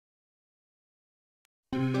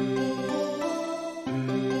な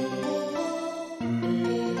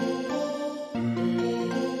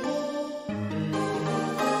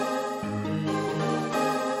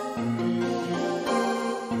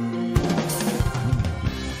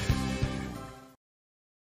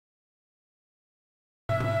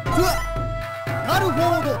る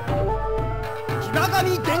ほど。平上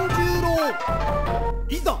源十郎、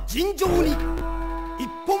いざ尋常に。一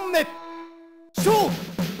本目勝負。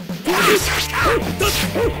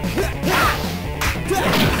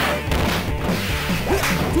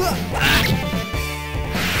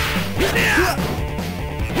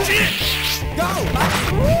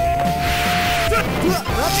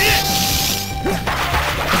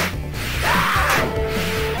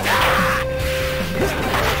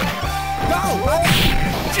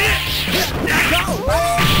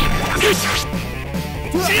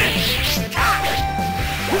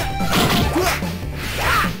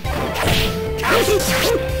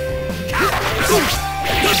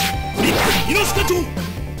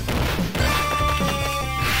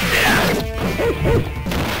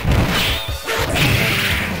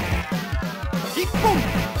一本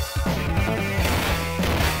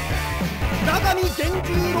平上源十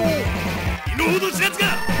郎、身の程知らずが。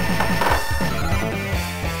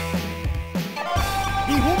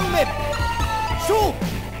二本目勝負。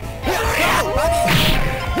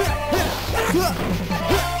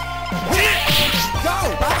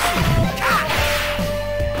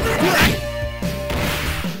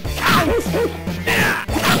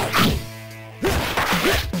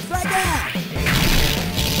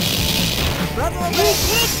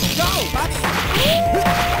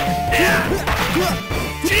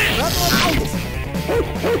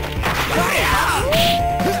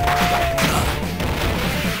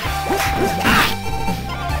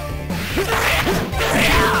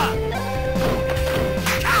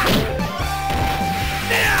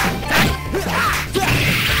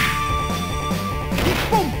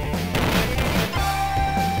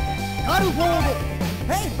なるほど。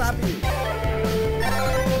Hey, papi。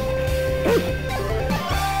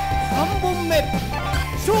三本目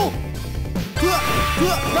勝負。Go,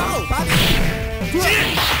 papi。Go,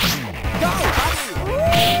 papi。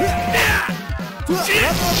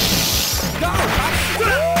Go,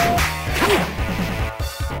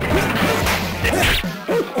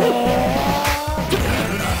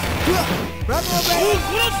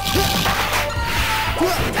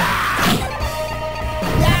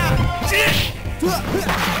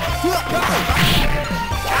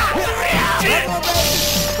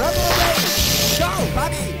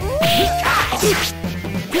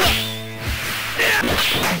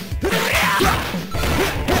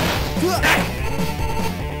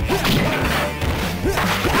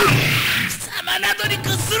貴様などに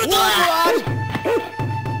屈するとは。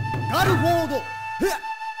なるほど。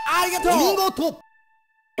ありがとう。見事。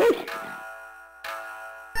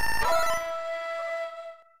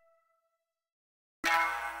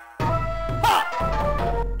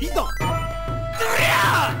いざ。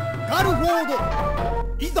なるほど。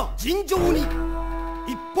いざ尋常に。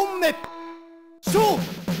一本目勝負。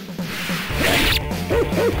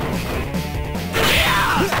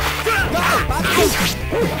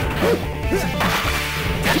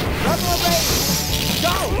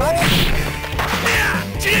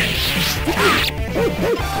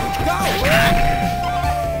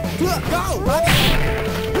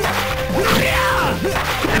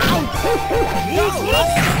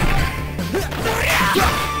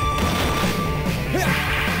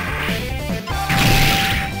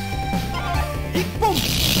一本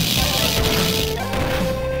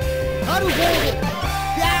なるほど。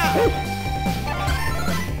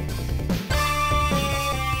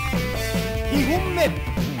二本目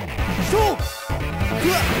勝負。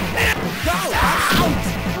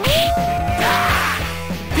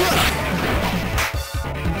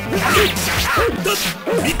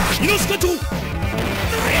イノシカ長。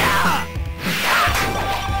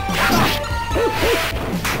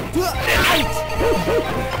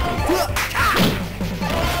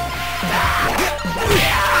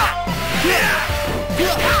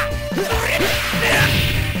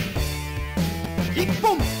一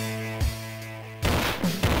本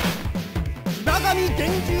平上源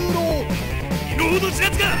十郎、身の程知ら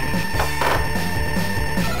ずが。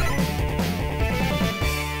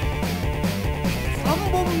三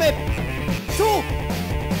本目勝負。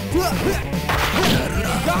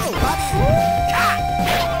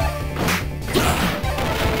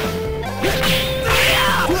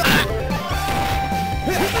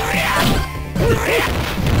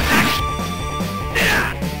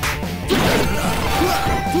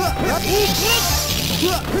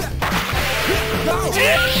一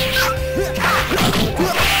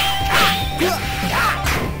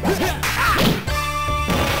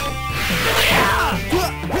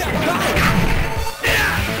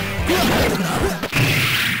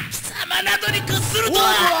貴様などに屈するとは。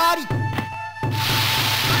あり。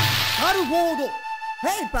なるほど。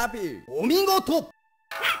Hey, papi! お見事。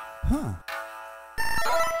 Huh.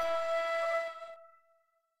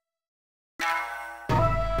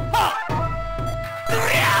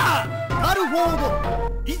 なるほど。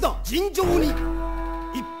いざ尋常に。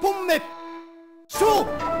一本目。勝負。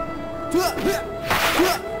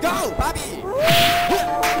Go, papi!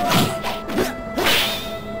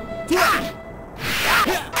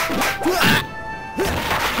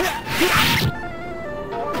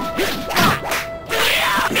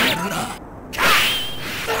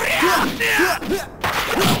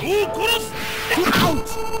 もう殺す。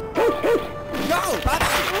 Go, papi!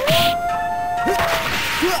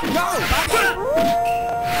 Go, papi!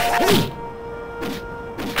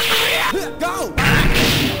 Go!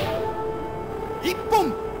 一本。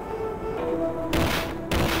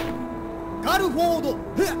ガルフォード。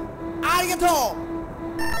ありがと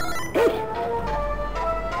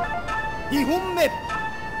二本目。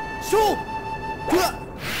勝負。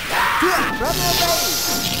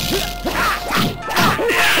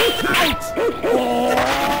う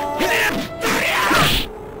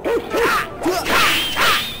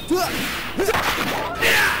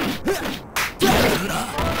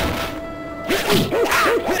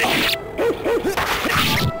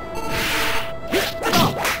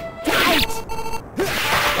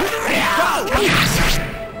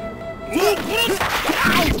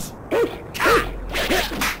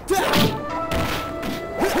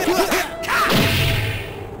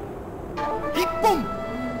一本。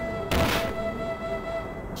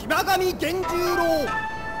騎馬神源十郎。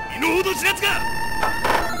身の程知らずか。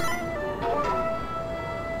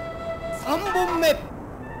三本目。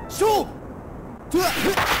勝負。 Go,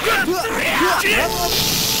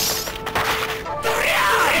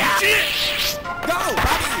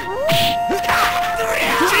 papi!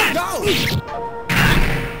 Go! Go,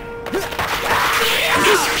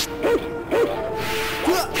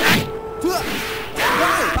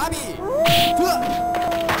 papi!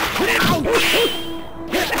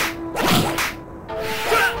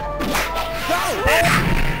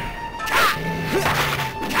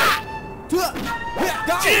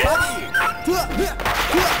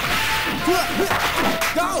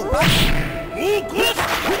 Go, papi! もう殺す。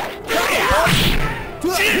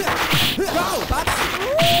 Go, papi!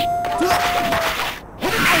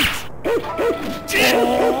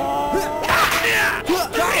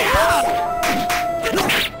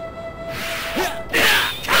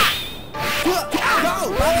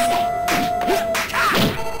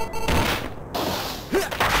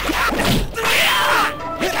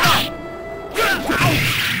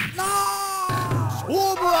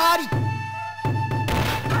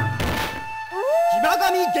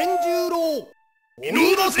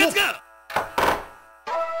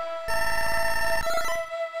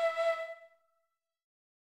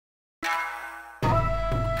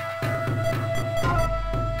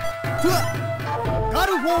ガ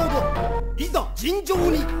ルフォード、いざ尋常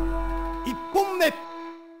に。一本目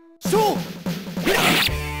勝負。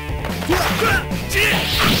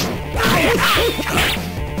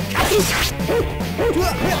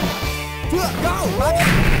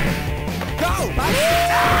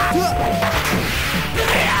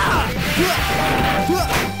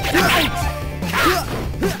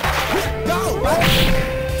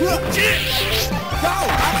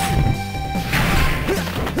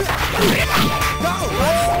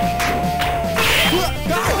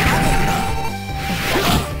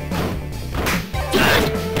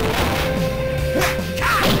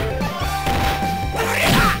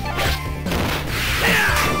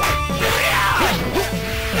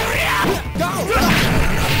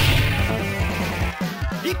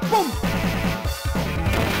一本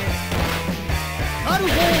ガルフ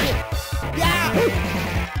ォード、やー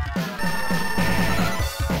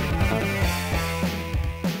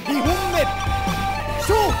二本目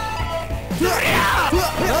勝負。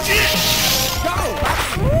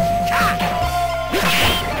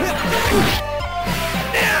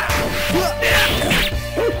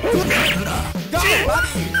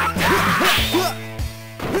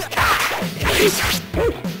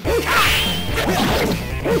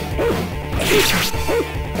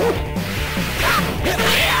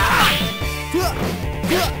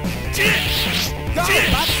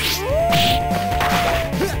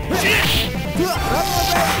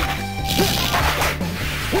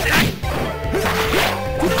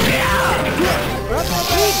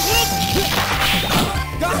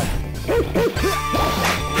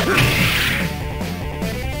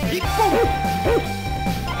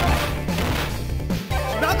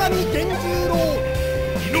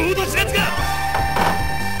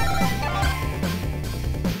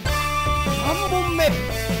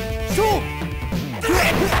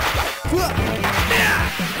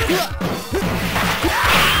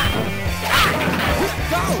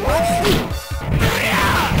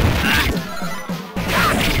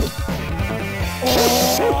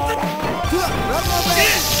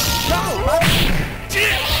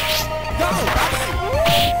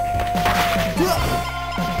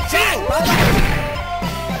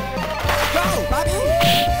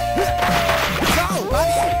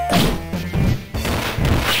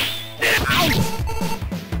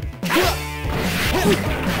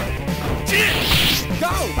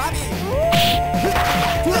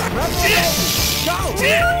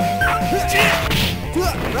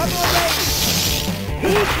勝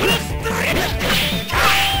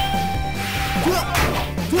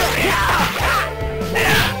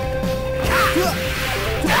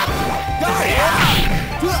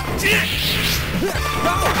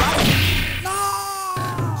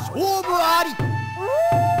負あり。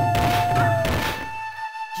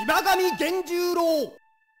騎馬神源十郎、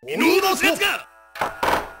異能のやつが。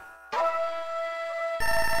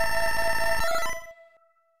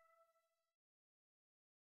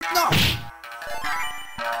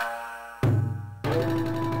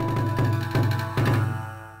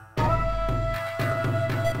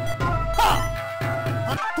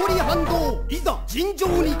服部反動、いざ尋常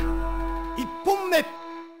に。一本目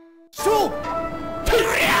勝負。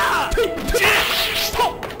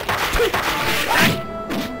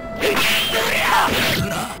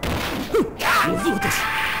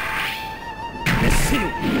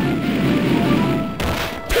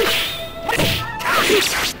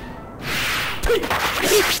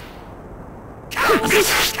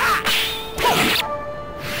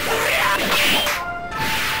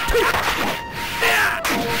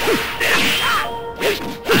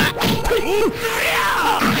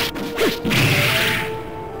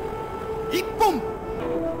一本。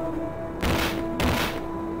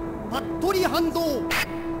服部反動。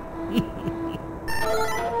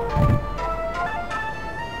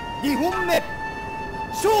二本目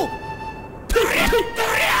勝負。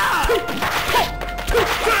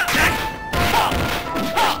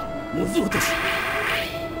モズ落とし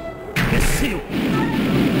熱せよ。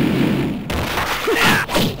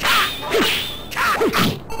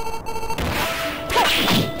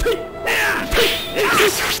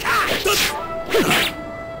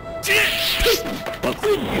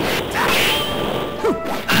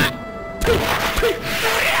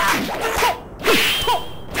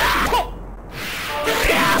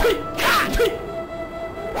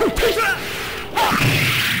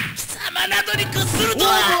貴様などに屈すると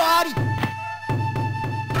は。勝負あり。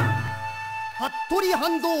服部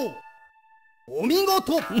反動、お見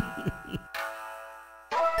事。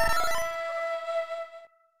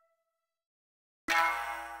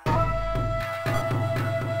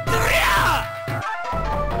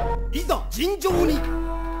いざ尋常に。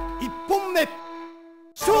一本目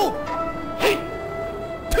勝負。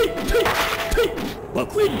爆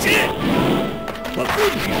炎じ爆炎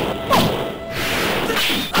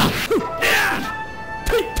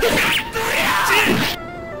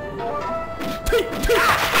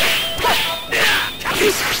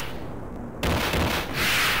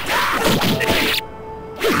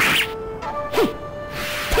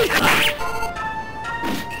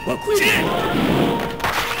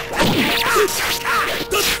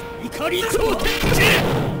怒り頂点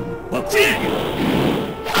爆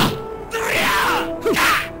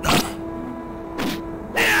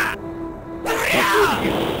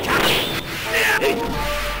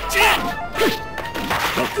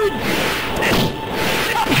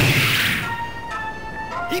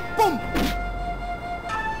一本。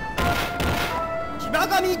騎馬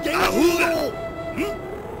神源十郎。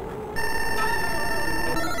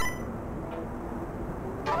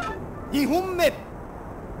二本目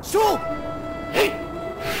勝負。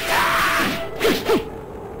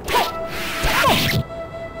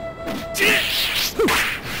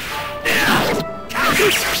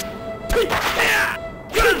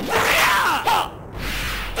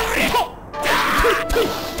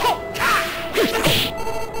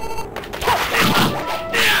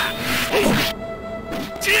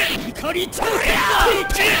怒り頂点だ。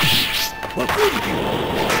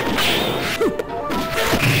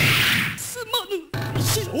すまぬ。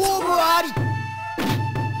勝負あり。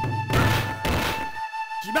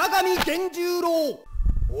騎馬神源十郎、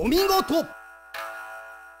お見事。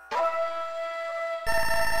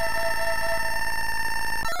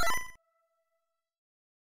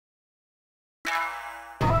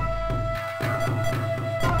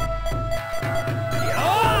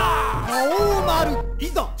青丸、い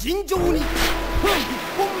ざ尋常に。一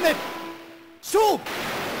本目勝負。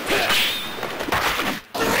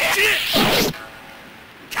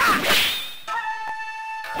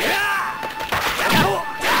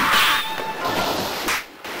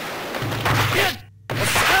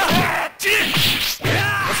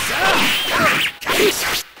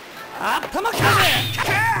頭かぜ。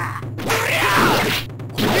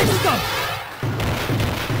これにだ。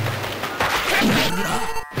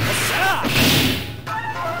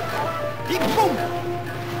一本。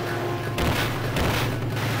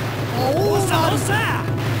青丸。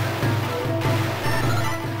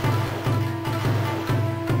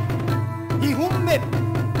二本目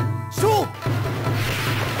勝負。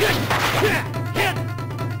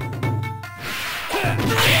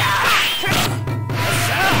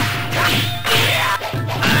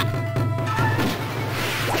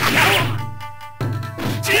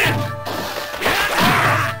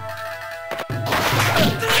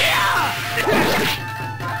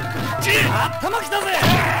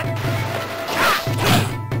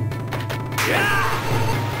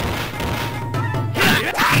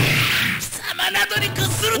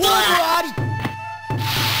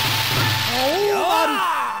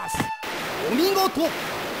事。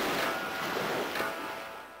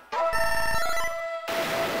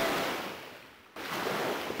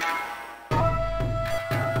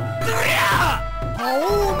覇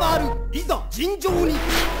王丸、いざ尋常に。1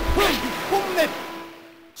本目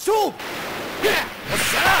勝負。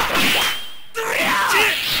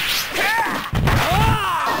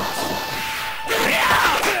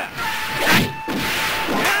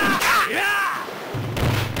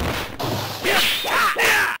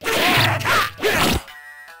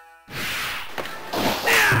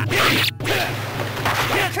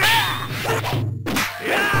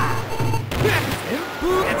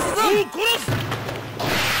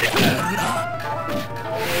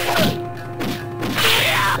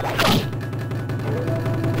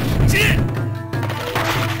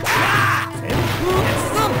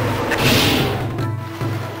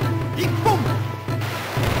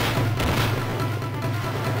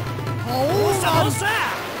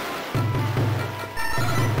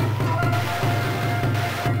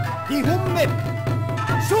2本目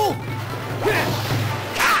勝負。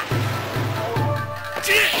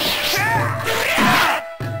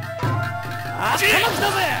頭き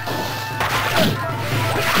たぜ。